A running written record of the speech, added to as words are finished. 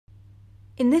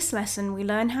In this lesson, we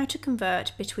learn how to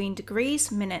convert between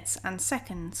degrees, minutes, and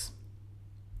seconds.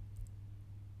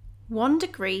 1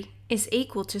 degree is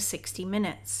equal to 60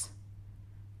 minutes,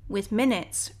 with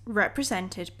minutes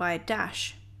represented by a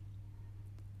dash,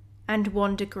 and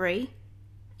 1 degree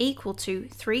equal to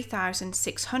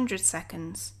 3,600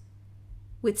 seconds,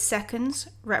 with seconds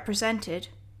represented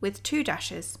with 2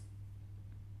 dashes.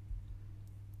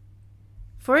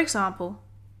 For example,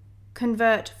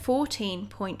 convert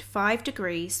 14.5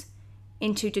 degrees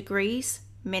into degrees,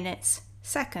 minutes,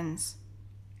 seconds.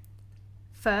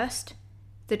 First,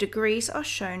 the degrees are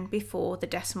shown before the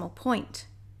decimal point.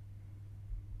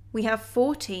 We have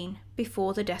 14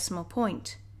 before the decimal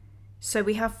point, so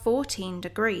we have 14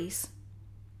 degrees.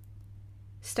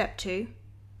 Step 2.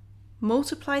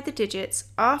 Multiply the digits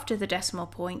after the decimal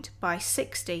point by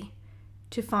 60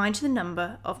 to find the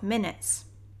number of minutes.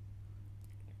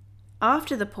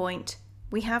 After the point,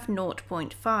 we have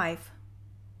 0.5.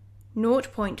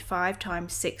 0.5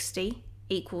 times 60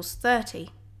 equals 30.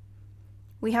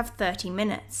 We have 30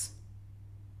 minutes.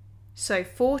 So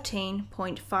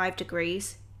 14.5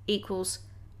 degrees equals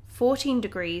 14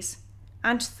 degrees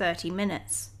and 30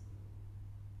 minutes.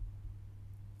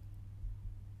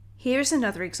 Here's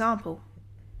another example.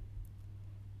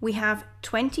 We have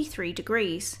 23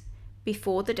 degrees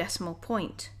before the decimal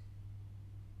point.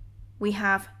 We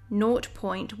have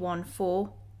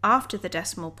 0.14 after the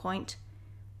decimal point,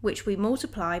 which we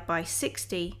multiply by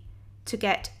 60 to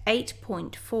get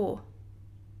 8.4.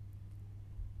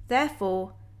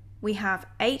 Therefore, we have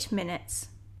 8 minutes.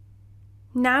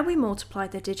 Now we multiply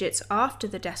the digits after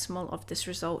the decimal of this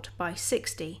result by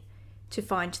 60 to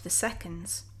find the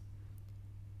seconds.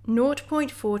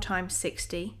 0.4 times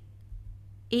 60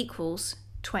 equals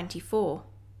 24.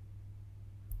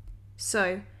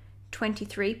 So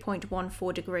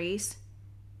 23.14 degrees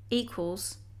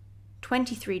equals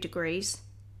 23 degrees,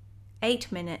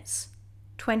 8 minutes,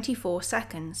 24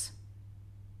 seconds.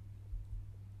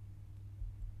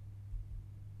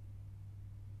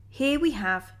 Here we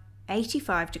have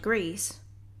 85 degrees.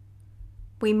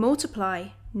 We multiply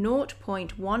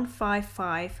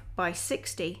 0.155 by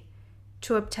 60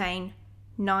 to obtain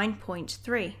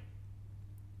 9.3.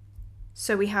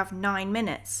 So we have 9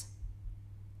 minutes.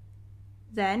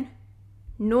 Then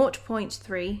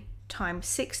 0.3 times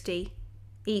 60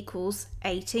 equals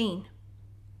 18.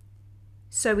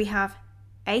 So we have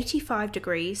 85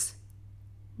 degrees,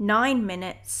 9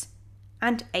 minutes,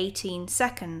 and 18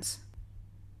 seconds.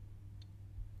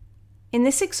 In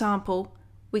this example,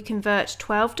 we convert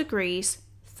 12 degrees,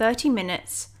 30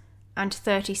 minutes, and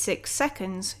 36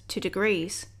 seconds to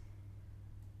degrees.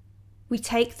 We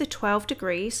take the 12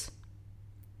 degrees,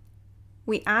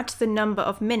 we add the number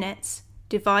of minutes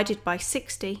divided by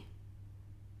 60,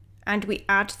 and we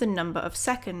add the number of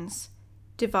seconds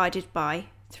divided by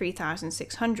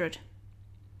 3,600.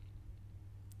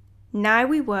 Now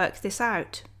we work this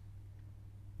out.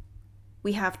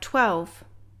 We have 12.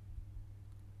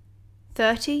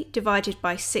 30 divided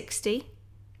by 60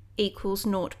 equals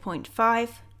 0.5,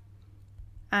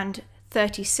 and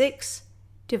 36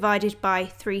 divided by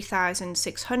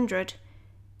 3,600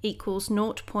 equals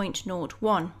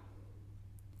 0.01.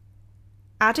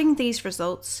 Adding these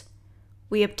results,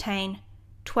 we obtain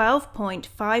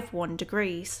 12.51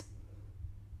 degrees.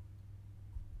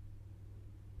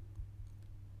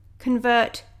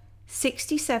 Convert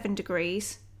 67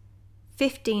 degrees,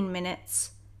 15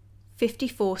 minutes,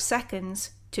 54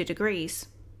 seconds to degrees.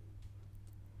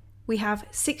 We have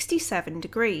 67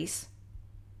 degrees.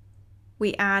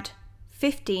 We add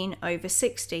 15 over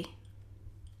 60.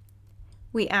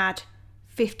 We add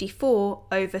 54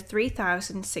 over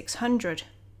 3,600.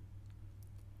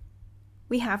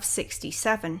 We have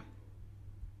 67.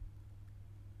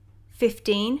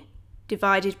 15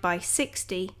 divided by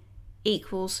 60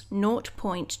 equals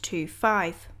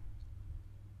 0.25.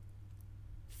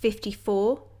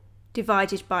 54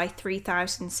 divided by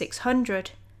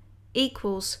 3,600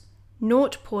 equals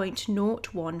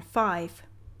 0.015.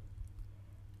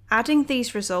 Adding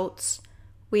these results,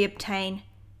 we obtain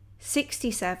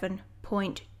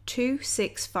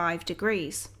 67.265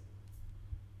 degrees.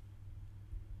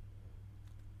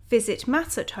 Visit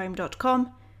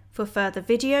mathsathome.com for further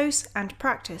videos and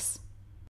practice.